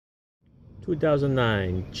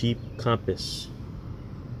2009 Jeep Compass.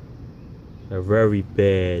 A very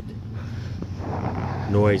bad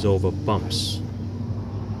noise over bumps.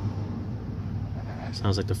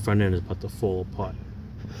 Sounds like the front end is about to fall apart.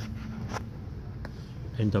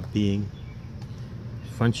 End up being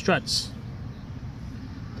front struts.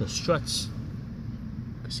 The struts,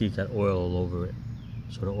 you can see it got oil all over it.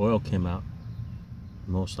 So the oil came out.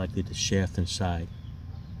 Most likely the shaft inside.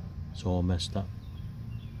 It's all messed up.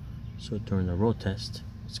 So during the road test,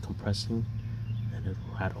 it's compressing and it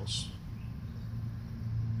rattles.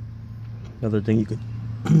 Another thing you could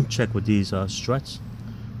check with these struts,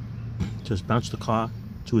 just bounce the car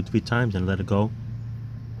 2 or 3 times and let it go.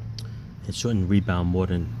 It shouldn't rebound more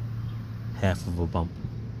than half of a bump.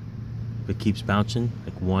 If it keeps bouncing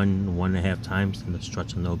like 1.5 times, then the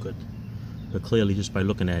struts are no good. But clearly, just by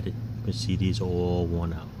looking at it, you can see these are all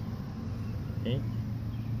worn out. Okay,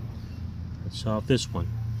 let's solve this one.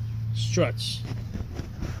 Struts.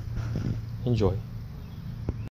 Enjoy.